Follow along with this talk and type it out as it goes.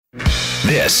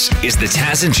This is the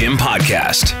Taz and Jim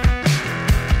podcast.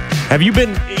 Have you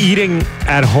been eating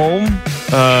at home,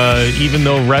 even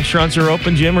though restaurants are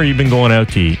open, Jim, or you've been going out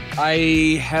to eat?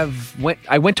 I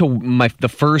went to the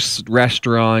first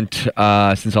restaurant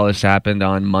since all this happened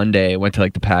on Monday. I went to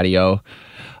the patio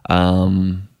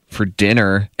for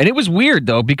dinner, and it was weird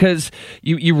though because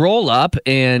you roll up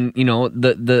and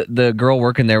the girl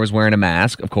working there was wearing a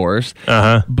mask, of course.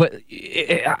 But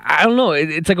I don't know.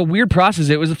 It's like a weird process.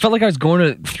 It felt like I was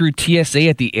going through TSA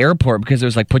at the airport because it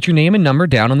was like, put your name and number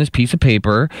down on this piece of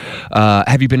paper.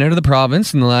 Have you been out of the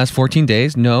province in the last 14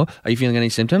 days? No. Are you feeling any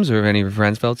symptoms, or have any of your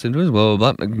friends felt symptoms? Blah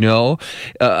blah blah. No.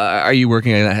 Are you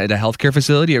working at a healthcare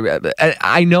facility?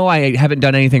 I know I haven't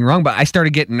done anything wrong, but I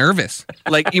started getting nervous.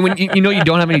 Like when you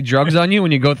don't have any drugs on you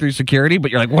when you go through security, but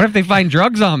you're like, what if they find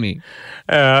drugs on me?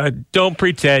 Don't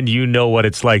pretend you know what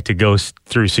it's like to go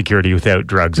through security without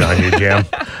drugs on you, Jim.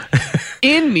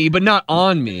 In me, but not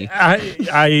on me.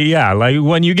 Yeah, like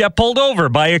when you get pulled over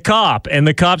by a cop and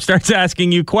the cop starts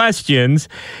asking you questions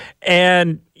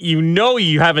and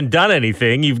you haven't done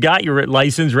anything. You've got your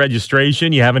license,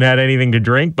 registration. You haven't had anything to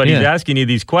drink, but he's asking you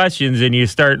these questions and you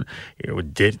start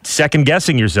second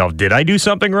guessing yourself. Did I do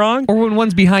something wrong? Or when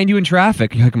one's behind you in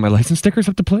traffic, you're like, are my license stickers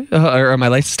up to play? Or are my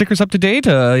license stickers up to date?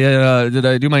 Did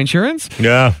I do my insurance?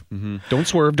 Yeah. Mm-hmm.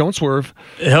 Don't swerve.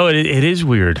 No, it is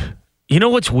weird. You know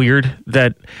what's weird?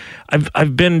 That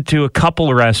I've been to a couple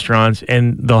of restaurants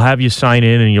and they'll have you sign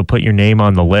in and you'll put your name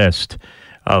on the list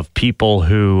of people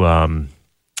who are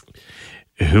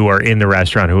in the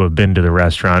restaurant, who have been to the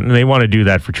restaurant. And they want to do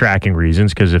that for tracking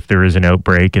reasons, because if there is an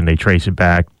outbreak and they trace it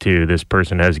back to this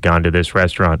person has gone to this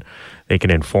restaurant, they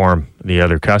can inform the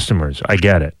other customers. I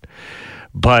get it.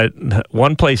 But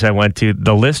one place I went to,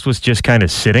 the list was just kind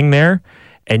of sitting there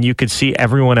and you could see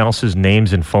everyone else's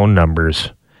names and phone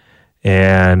numbers.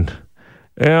 And,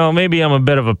 maybe I'm a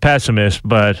bit of a pessimist,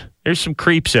 but there's some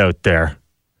creeps out there.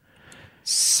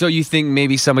 So you think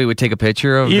maybe somebody would take a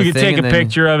picture of the thing? You could take a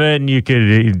picture of it, and you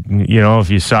could, if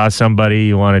you saw somebody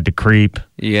you wanted to creep.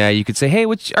 Yeah, you could say, hey,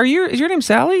 is your name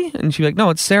Sally? And she'd be like,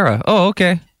 no, it's Sarah. Oh,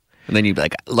 okay. And then you'd be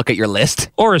like, look at your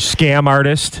list. Or a scam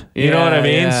artist. You know what I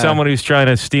mean? Yeah. Someone who's trying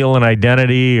to steal an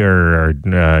identity or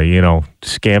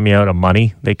scam you out of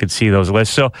money. They could see those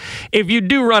lists. So if you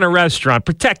do run a restaurant,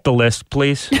 protect the list,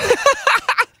 please.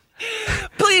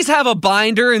 Please have a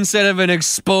binder instead of an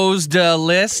exposed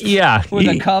list. Yeah. With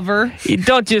a cover. You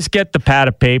don't just get the pad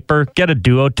of paper. Get a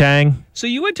duotang. So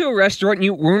you went to a restaurant and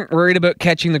you weren't worried about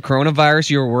catching the coronavirus.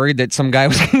 You were worried that some guy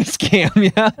was going to scam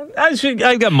you.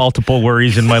 I've got multiple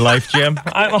worries in my life, Jim.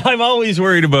 I'm always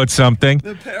worried about something.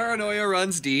 The paranoia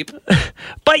runs deep.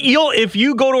 But if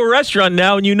you go to a restaurant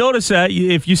now and you notice that,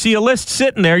 if you see a list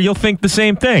sitting there, you'll think the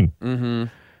same thing.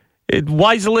 Mm-hmm.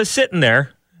 Why is the list sitting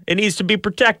there? It needs to be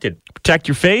protected. Protect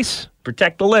your face,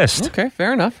 protect the list. Okay,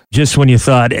 fair enough. Just when you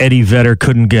thought Eddie Vedder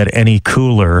couldn't get any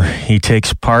cooler, he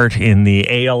takes part in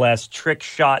the ALS Trick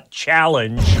Shot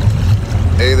Challenge.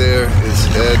 Hey there, it's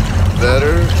Ed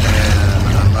Vedder,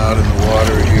 and I'm out in the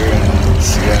water here in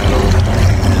Seattle,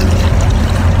 and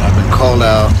I've been called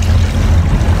out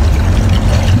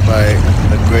by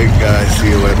a great guy,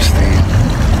 Theo Epstein,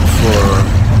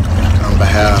 on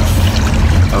behalf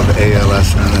of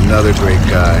ALS and another great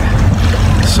guy.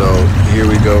 So here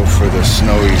we go for the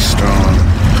Snowy Strong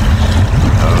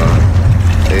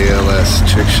ALS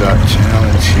Trick Shot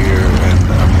Challenge here,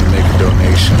 and I'm going to make a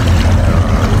donation.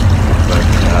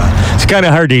 It's kind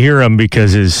of hard to hear him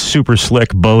because his super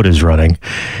slick boat is running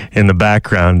in the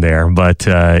background there. But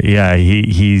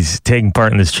he's taking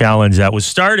part in this challenge that was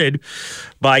started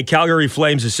by Calgary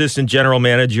Flames Assistant General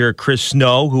Manager Chris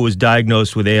Snow, who was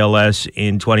diagnosed with ALS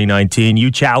in 2019. You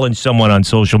challenge someone on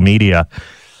social media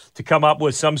to come up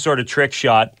with some sort of trick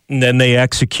shot, and then they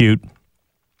execute.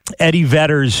 Eddie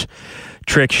Vedder's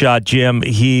trick shot, Jim,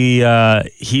 he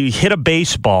hit a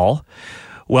baseball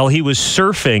while he was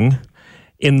surfing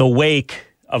in the wake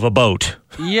of a boat.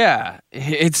 Yeah,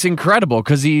 it's incredible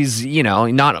because he's,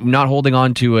 not holding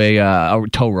on to a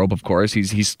tow rope, of course.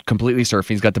 He's completely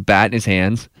surfing. He's got the bat in his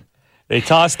hands. They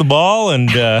toss the ball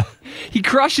and he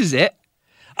crushes it.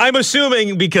 I'm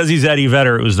assuming because he's Eddie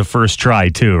Vedder, it was the first try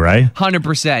too, right?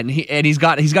 100%. And he's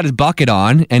got his bucket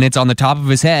on, and it's on the top of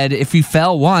his head. If he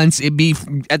fell once, it'd be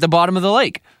at the bottom of the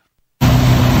lake.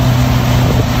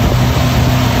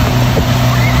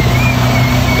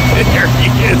 There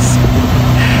he is.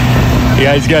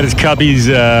 Yeah, he's got his Cubbies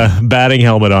batting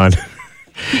helmet on.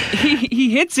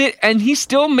 He hits it, and he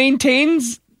still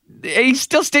maintains. He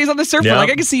still stays on the surfboard. Yep.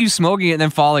 Like, I can see you smoking it and then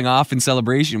falling off in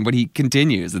celebration, but he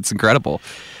continues. It's incredible.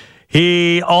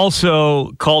 He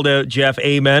also called out Jeff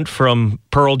Ament from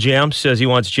Pearl Jam, says he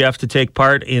wants Jeff to take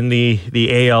part in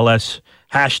the ALS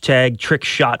hashtag Trick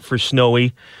Shot for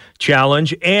Snowy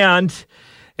challenge. And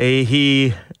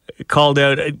he called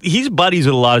out, he's buddies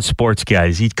with a lot of sports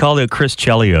guys. He called out Chris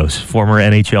Chelios, former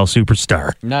NHL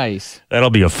superstar. Nice. That'll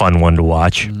be a fun one to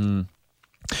watch.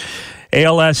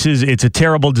 ALS it's a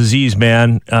terrible disease,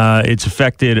 man. It's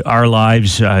affected our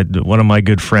lives. One of my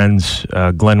good friends,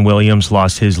 Glenn Williams,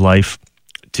 lost his life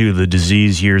to the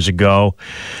disease years ago.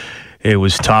 It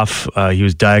was tough. He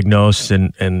was diagnosed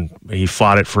and he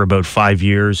fought it for about 5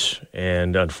 years.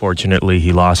 And unfortunately,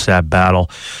 he lost that battle.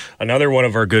 Another one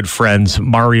of our good friends,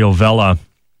 Mario Vella.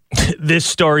 This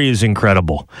story is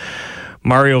incredible.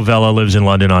 Mario Vella lives in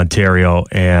London, Ontario,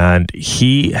 and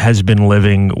he has been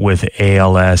living with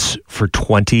ALS for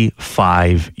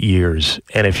 25 years.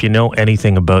 And if you know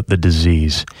anything about the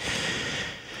disease,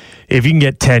 if you can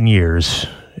get 10 years,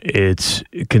 it's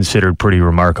considered pretty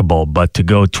remarkable. But to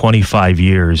go 25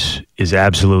 years is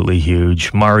absolutely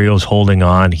huge. Mario's holding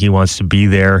on. He wants to be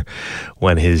there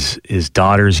when his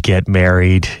daughters get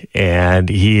married, and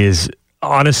he is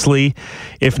honestly,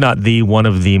 if not one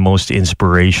of the most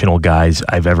inspirational guys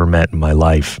I've ever met in my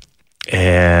life.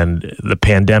 And the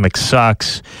pandemic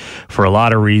sucks for a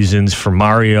lot of reasons. For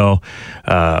Mario,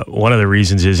 one of the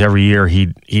reasons is every year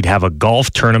he'd have a golf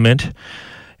tournament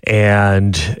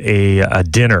and a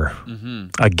dinner,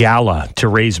 a gala to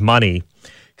raise money.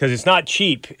 Because it's not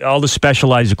cheap. All the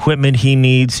specialized equipment he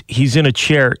needs. He's in a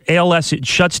chair. ALS, it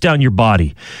shuts down your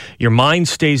body. Your mind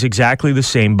stays exactly the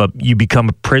same, but you become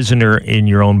a prisoner in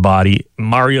your own body.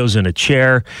 Mario's in a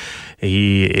chair.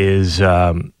 He is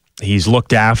he's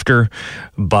looked after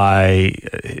by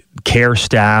care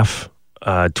staff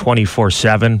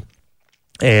 24/7.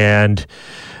 And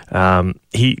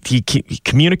he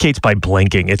communicates by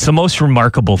blinking. It's the most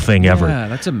remarkable thing ever. Yeah,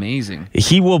 that's amazing.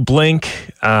 He will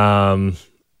blink.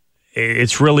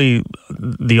 It's really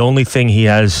the only thing he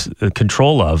has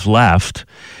control of left.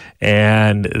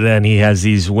 And then he has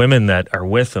these women that are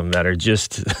with him that are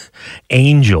just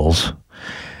angels.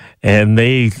 And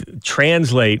they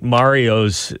translate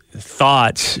Mario's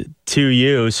thoughts to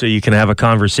you so you can have a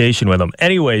conversation with him.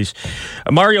 Anyways,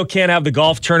 Mario can't have the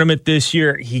golf tournament this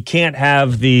year. He can't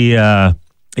have the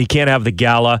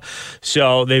gala.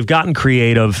 So they've gotten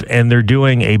creative and they're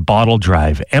doing a bottle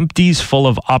drive. Empties full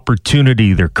of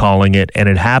opportunity, they're calling it. And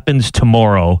it happens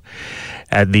tomorrow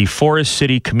at the Forest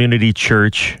City Community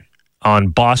Church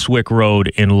on Boswick Road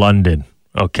in London.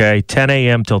 Okay, 10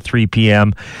 a.m. till 3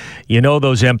 p.m. You know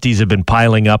those empties have been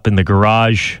piling up in the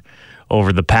garage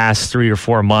over the past 3 or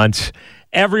 4 months.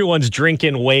 Everyone's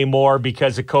drinking way more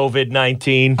because of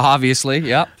COVID-19. Obviously,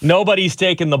 yep. Nobody's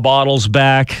taking the bottles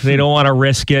back. They don't want to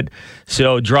risk it.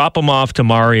 So drop them off to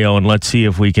Mario and let's see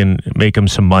if we can make him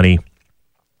some money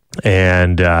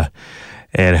and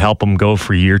help him go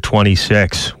for year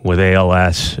 26 with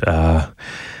ALS.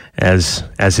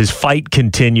 As his fight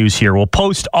continues here. We'll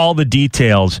post all the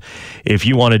details if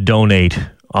you want to donate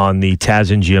on the Taz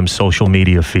and Jim social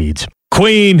media feeds.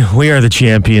 Queen, We Are the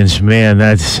Champions. Man,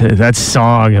 that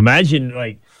song. Imagine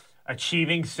like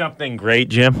achieving something great,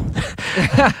 Jim.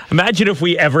 Imagine if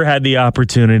we ever had the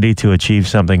opportunity to achieve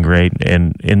something great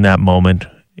and in that moment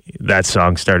that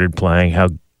song started playing, how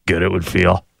good it would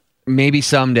feel. Maybe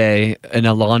someday in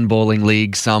a lawn bowling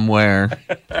league somewhere.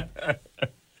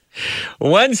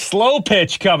 When's Slow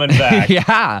Pitch coming back?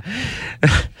 Yeah.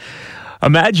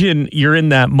 Imagine you're in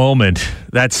that moment.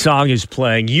 That song is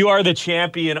playing. You are the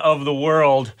champion of the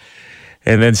world.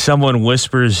 And then someone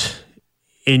whispers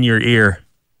in your ear,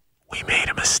 we made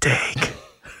a mistake.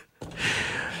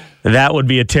 That would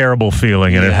be a terrible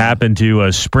feeling. And it happened to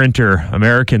a sprinter,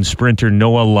 American sprinter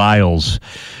Noah Lyles.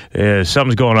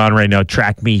 Something's going on right now.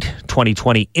 Track Meet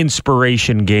 2020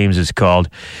 Inspiration Games is called.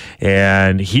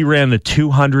 And he ran the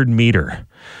 200 meter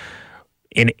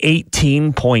in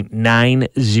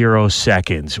 18.90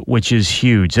 seconds, which is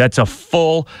huge. That's a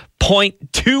full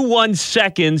 0.21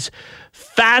 seconds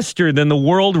faster than the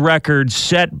world record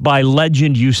set by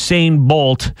legend Usain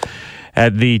Bolt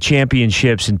at the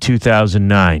championships in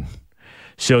 2009.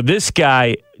 So this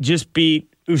guy just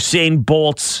beat Usain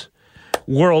Bolt's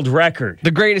world record.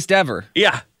 The greatest ever.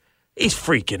 Yeah. He's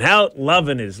freaking out,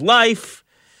 loving his life,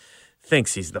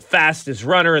 thinks he's the fastest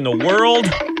runner in the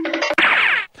world.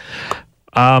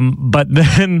 But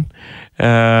then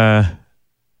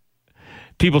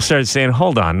people started saying,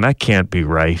 hold on, that can't be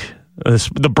right.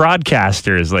 The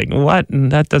broadcaster is like, what?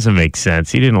 That doesn't make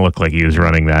sense. He didn't look like he was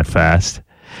running that fast.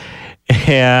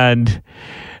 And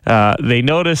they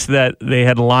noticed that they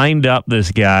had lined up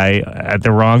this guy at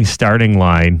the wrong starting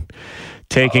line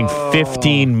taking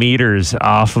 15 meters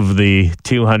off of the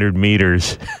 200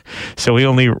 meters. So he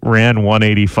only ran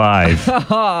 185.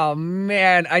 Oh,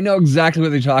 man. I know exactly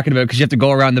what they're talking about because you have to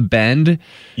go around the bend in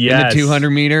the 200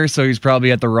 meters. So he's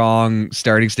probably at the wrong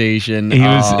starting station.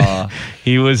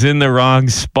 He was in the wrong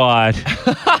spot.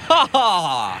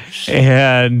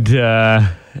 And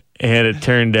it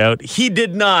turned out he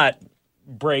did not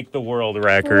break the world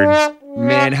record.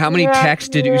 Man, how many texts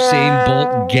did Usain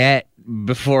Bolt get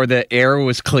before the air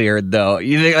was cleared, though?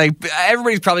 You think, like,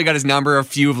 everybody's probably got his number. A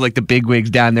few of like the bigwigs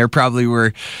down there probably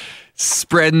were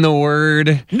spreading the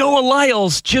word. Noah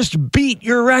Lyles just beat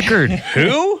your record.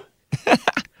 Who?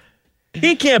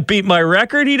 He can't beat my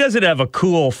record. He doesn't have a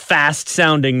cool,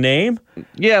 fast-sounding name.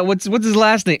 Yeah, what's his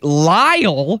last name?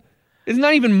 Lyle? It's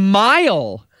not even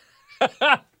Mile.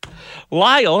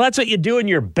 Lyle, that's what you do in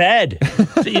your bed.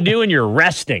 That's what you do when you're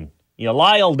resting. You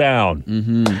Lyle down.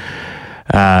 Mm-hmm.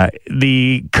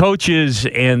 The coaches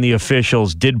and the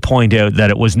officials did point out that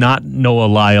it was not Noah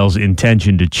Lyles'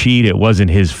 intention to cheat. It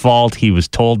wasn't his fault. He was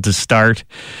told to start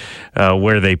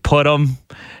where they put him,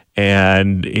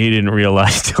 and he didn't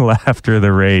realize till after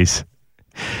the race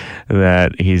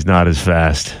that he's not as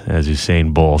fast as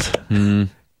Usain Bolt. Mm.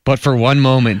 But for one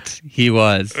moment, he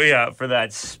was. Yeah, for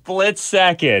that split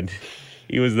second,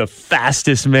 he was the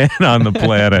fastest man on the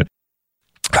planet.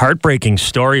 Heartbreaking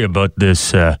story about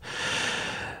this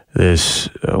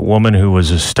woman who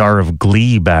was a star of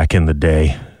Glee back in the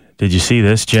day. Did you see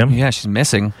this, Jim? Yeah, she's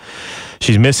missing.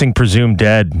 She's missing, presumed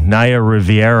dead. Naya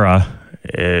Riviera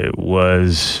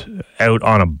was out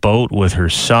on a boat with her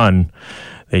son.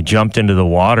 They jumped into the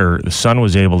water. The son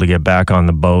was able to get back on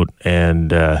the boat,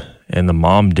 and the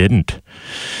mom didn't.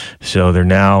 So they're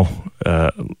now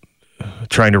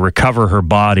trying to recover her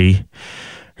body.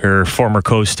 Her former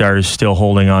co-star is still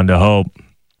holding on to hope.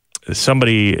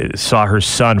 Somebody saw her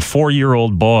son,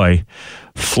 4-year-old boy,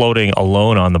 floating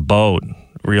alone on the boat,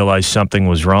 realized something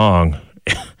was wrong.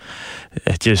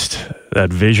 Just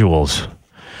that visual's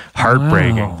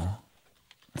heartbreaking. Wow.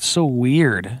 It's so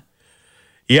weird.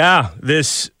 Yeah,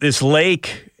 this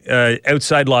lake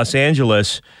outside Los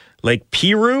Angeles, Lake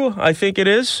Piru, I think it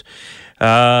is,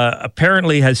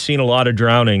 apparently has seen a lot of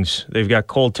drownings. They've got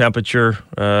cold temperature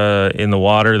in the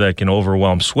water that can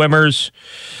overwhelm swimmers,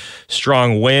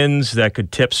 strong winds that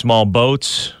could tip small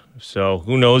boats. So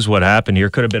who knows what happened here?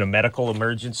 Could have been a medical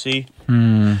emergency.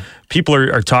 People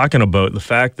are talking about the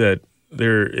fact that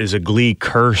there is a Glee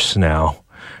curse now,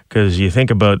 because you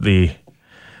think about the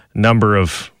number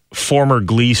of former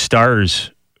Glee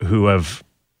stars who have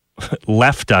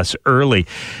left us early.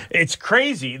 It's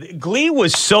crazy. Glee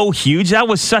was so huge. That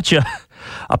was such a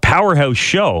powerhouse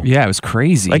show. Yeah, it was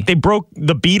crazy. Like, they broke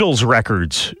the Beatles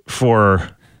records for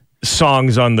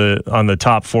songs on the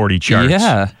top 40 charts.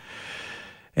 Yeah.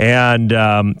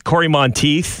 And Corey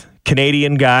Monteith,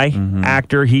 Canadian guy,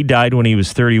 actor, he died when he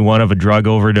was 31 of a drug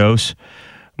overdose.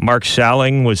 Mark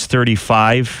Salling was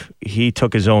 35. He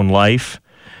took his own life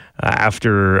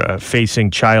after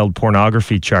facing child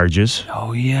pornography charges.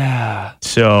 Oh, yeah.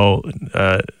 So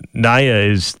Naya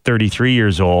is 33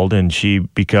 years old, and she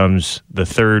becomes the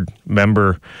third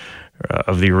member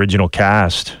of the original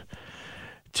cast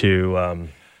to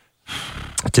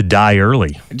die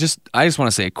early. I just want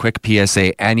to say a quick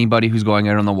PSA. Anybody who's going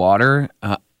out on the water,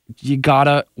 you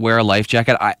gotta wear a life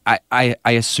jacket. I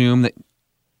assume that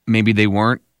maybe they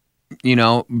weren't,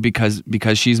 because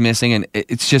she's missing, and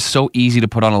it's just so easy to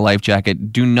put on a life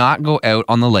jacket. Do not go out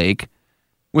on the lake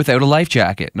without a life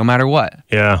jacket, no matter what.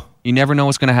 Yeah. You never know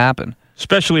what's going to happen.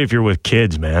 Especially if you're with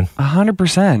kids, man.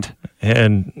 100%.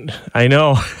 And I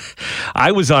know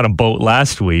I was on a boat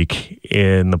last week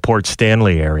in the Port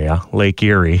Stanley area, Lake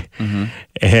Erie,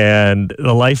 and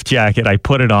the life jacket, I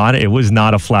put it on. It was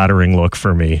not a flattering look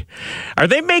for me. Are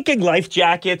they making life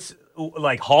jackets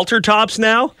like halter tops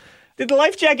now? Did the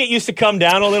life jacket used to come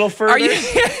down a little further? Are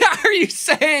you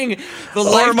saying the Or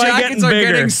life am I jackets are getting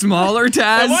getting bigger? smaller,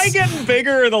 Taz? Am I getting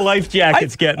bigger or the life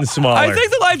jacket's getting smaller? I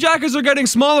think the life jackets are getting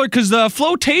smaller because the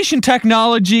flotation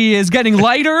technology is getting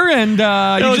lighter, and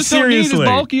you just don't need as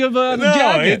bulky of a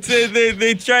jacket.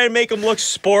 They try and make them look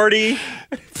sporty.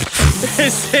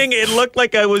 This thing, it looked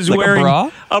like I was Like a wearing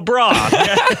bra? a bra.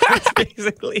 Yeah, it's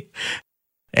basically.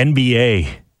 NBA.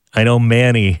 I know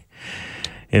Manny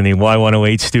in the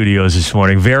Y108 studios this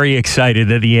morning, very excited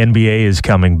that the NBA is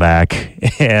coming back,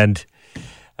 and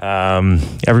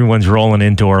everyone's rolling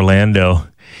into Orlando.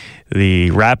 The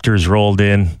Raptors rolled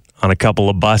in on a couple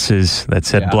of buses that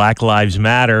said Black Lives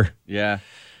Matter. Yeah.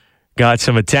 Got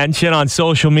some attention on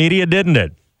social media, didn't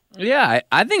it? Yeah,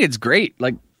 I think it's great.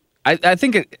 Like, I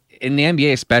think in the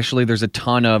NBA especially, there's a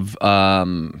ton of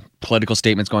political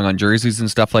statements going on jerseys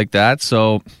and stuff like that.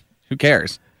 So who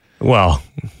cares? Well,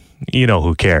 you know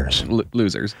who cares.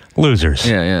 Losers. Losers.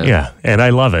 Yeah, and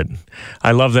I love it.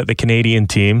 I love that the Canadian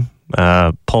team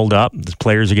pulled up. The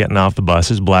players are getting off the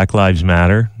buses. Black Lives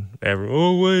Matter.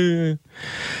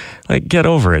 Like, get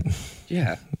over it.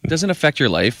 Yeah. It doesn't affect your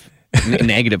life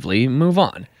negatively. Move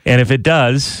on. And if it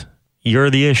does, you're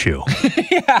the issue.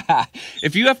 Yeah.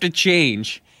 If you have to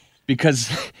change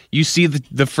because you see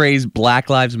the phrase Black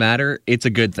Lives Matter, it's a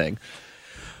good thing.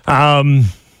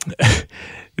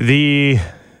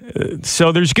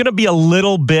 So there's going to be a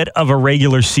little bit of a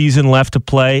regular season left to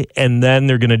play, and then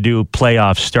they're going to do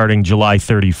playoffs starting July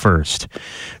 31st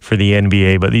for the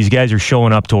NBA. But these guys are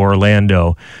showing up to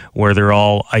Orlando where they're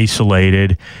all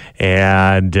isolated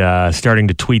and starting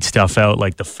to tweet stuff out,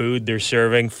 like the food they're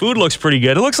serving. Food looks pretty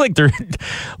good. It looks like they're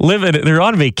they're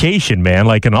on vacation, man,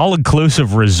 like an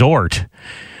all-inclusive resort,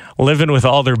 living with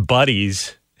all their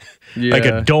buddies. Yeah. Like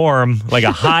a dorm, like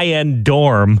a high-end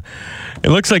dorm. It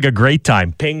looks like a great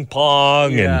time. Ping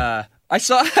pong. Yeah. And I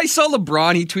saw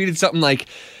LeBron. He tweeted something like,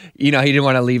 he didn't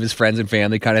want to leave his friends and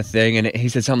family kind of thing. And he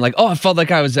said something like, I felt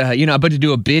like I was, about to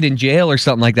do a bid in jail or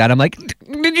something like that. I'm like,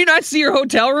 did you not see your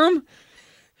hotel room?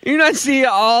 Did you not see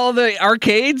all the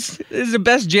arcades? This is the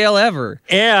best jail ever.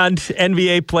 And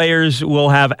NBA players will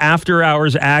have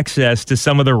after-hours access to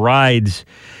some of the rides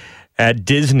at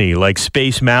Disney, like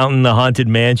Space Mountain, the Haunted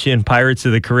Mansion, Pirates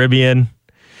of the Caribbean.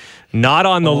 Not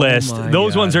on the list.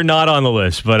 Those ones are not on the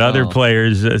list, but other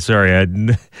players,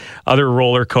 other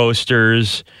roller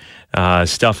coasters,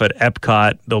 stuff at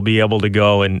Epcot, they'll be able to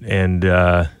go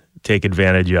and take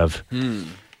advantage of.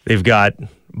 They've got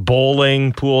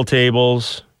bowling, pool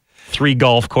tables, 3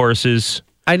 golf courses.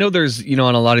 I know there's,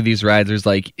 on a lot of these rides, there's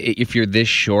like, if you're this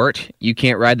short, you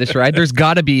can't ride this ride. There's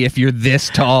got to be, if you're this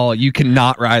tall, you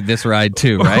cannot ride this ride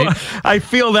too, right? I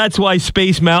feel that's why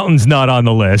Space Mountain's not on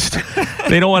the list.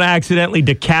 They don't want to accidentally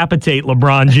decapitate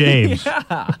LeBron James.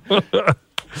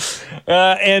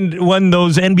 And when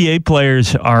those NBA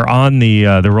players are on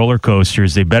the roller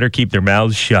coasters, they better keep their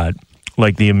mouths shut,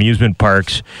 like the amusement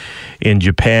parks in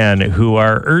Japan, who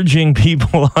are urging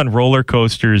people on roller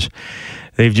coasters.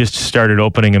 They've just started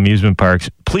opening amusement parks.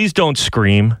 Please don't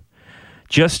scream.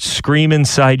 Just scream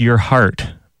inside your heart,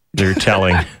 they're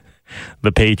telling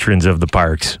the patrons of the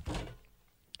parks.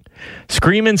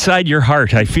 Scream inside your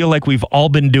heart. I feel like we've all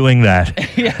been doing that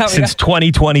since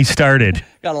 2020 started.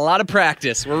 Got a lot of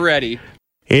practice. We're ready.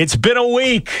 It's been a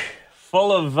week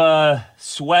full of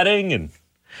sweating and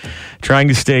trying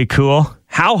to stay cool.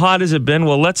 How hot has it been?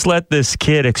 Well, let's let this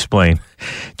kid explain.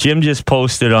 Jim just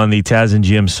posted on the Taz and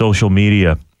Jim social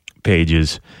media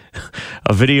pages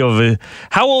a video of it.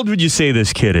 How old would you say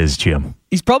this kid is, Jim?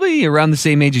 He's probably around the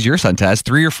same age as your son, Taz.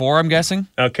 3 or 4, I'm guessing.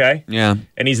 Okay. Yeah.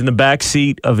 And he's in the back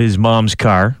seat of his mom's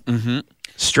car,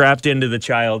 strapped into the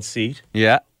child's seat.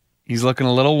 Yeah. He's looking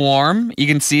a little warm. You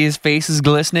can see his face is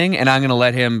glistening, and I'm going to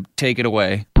let him take it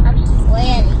away. I'm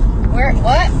sweaty.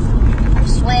 What? I'm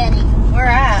sweaty. Where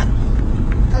at?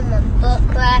 On my butt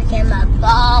crack and my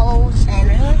balls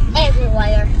and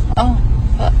everywhere. Oh,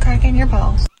 butt crack in your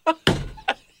balls.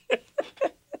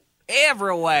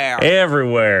 Everywhere.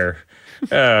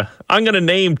 I'm going to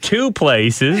name 2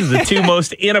 places, the 2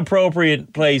 most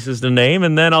inappropriate places to name,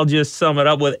 and then I'll just sum it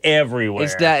up with everywhere.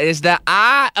 It's the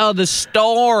eye of the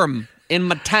storm in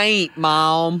my taint,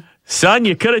 Mom. Son,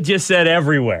 you could have just said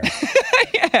everywhere.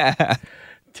 Yeah.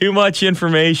 Too much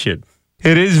information.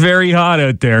 It is very hot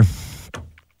out there.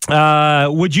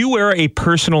 Would you wear a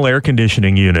personal air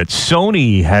conditioning unit?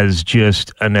 Sony has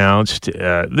just announced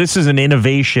this is an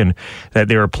innovation that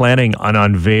they were planning on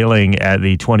unveiling at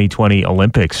the 2020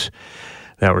 Olympics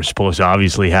that were supposed to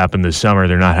obviously happen this summer.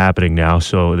 They're not happening now,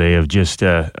 so they have just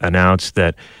announced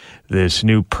that this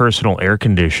new personal air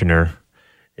conditioner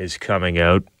is coming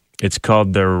out. It's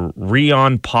called the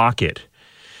Reon Pocket.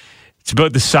 It's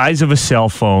about the size of a cell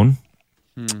phone.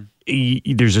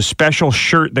 There's a special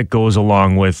shirt that goes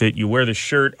along with it. You wear the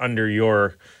shirt under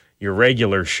your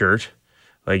regular shirt,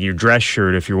 like your dress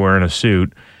shirt if you're wearing a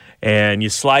suit, and you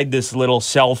slide this little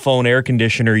cell phone air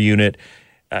conditioner unit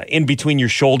in between your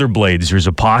shoulder blades. There's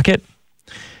a pocket,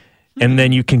 and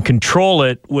then you can control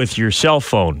it with your cell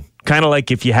phone. Kind of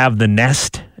like if you have the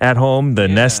Nest at home, the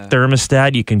Nest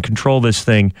thermostat, you can control this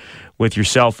thing with your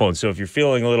cell phone. So if you're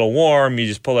feeling a little warm, you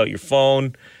just pull out your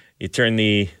phone. You turn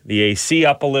the AC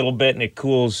up a little bit, and it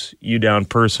cools you down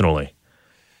personally.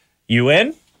 You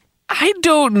in? I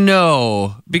don't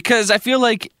know, because I feel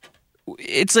like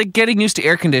it's like getting used to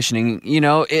air conditioning.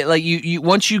 It like you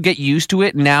once you get used to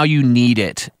it, now you need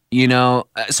it.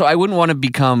 So I wouldn't want to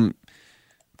become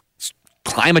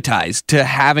acclimatized to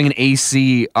having an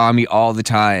AC on me all the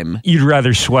time. You'd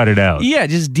rather sweat it out. Yeah,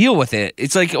 just deal with it.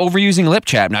 It's like overusing lip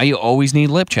chap. Now you always need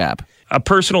lip chap. A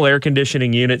personal air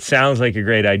conditioning unit sounds like a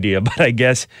great idea, but I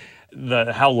guess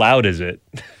how loud is it?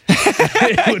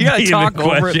 You gotta talk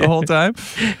over it the whole time.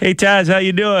 Hey Taz, how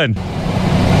you doing?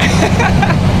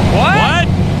 What?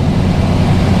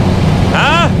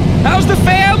 Huh? How's the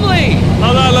family?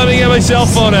 Hold on, let me get my cell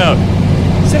phone out.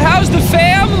 I said, how's the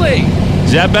family?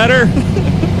 Is that better?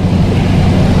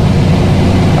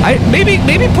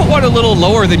 Maybe put one a little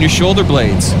lower than your shoulder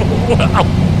blades. Wow.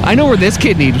 I know where this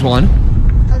kid needs one.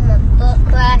 I'm a butt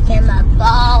crack and my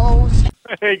balls.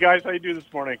 Hey guys, how you doing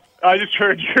this morning? I just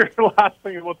heard your last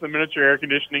thing about the miniature air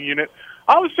conditioning unit.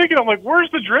 I was thinking, I'm like,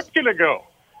 where's the drip gonna go?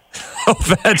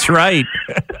 Oh, that's right.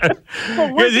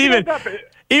 Because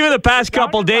even the past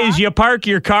couple days, you park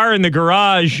your car in the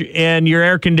garage and your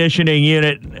air conditioning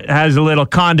unit has a little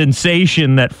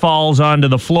condensation that falls onto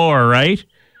the floor, right?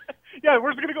 Yeah,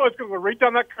 where's it gonna go? It's gonna go right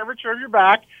down that curvature of your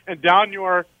back and down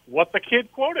your what the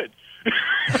kid quoted.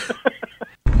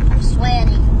 I'm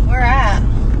sweaty. Where at?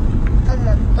 I'm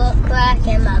a butt crack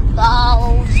and my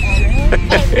balls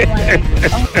and everywhere.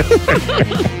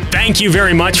 Thank you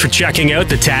very much for checking out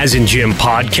the Taz and Jim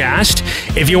podcast.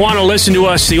 If you want to listen to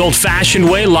us the old-fashioned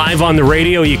way, live on the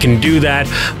radio, you can do that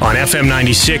on FM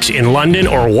 96 in London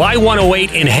or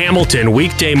Y108 in Hamilton,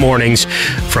 weekday mornings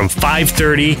from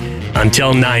 5:30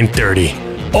 until 9:30.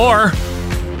 Or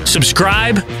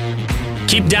subscribe,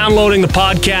 keep downloading the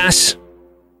podcasts,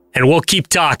 and we'll keep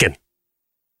talking.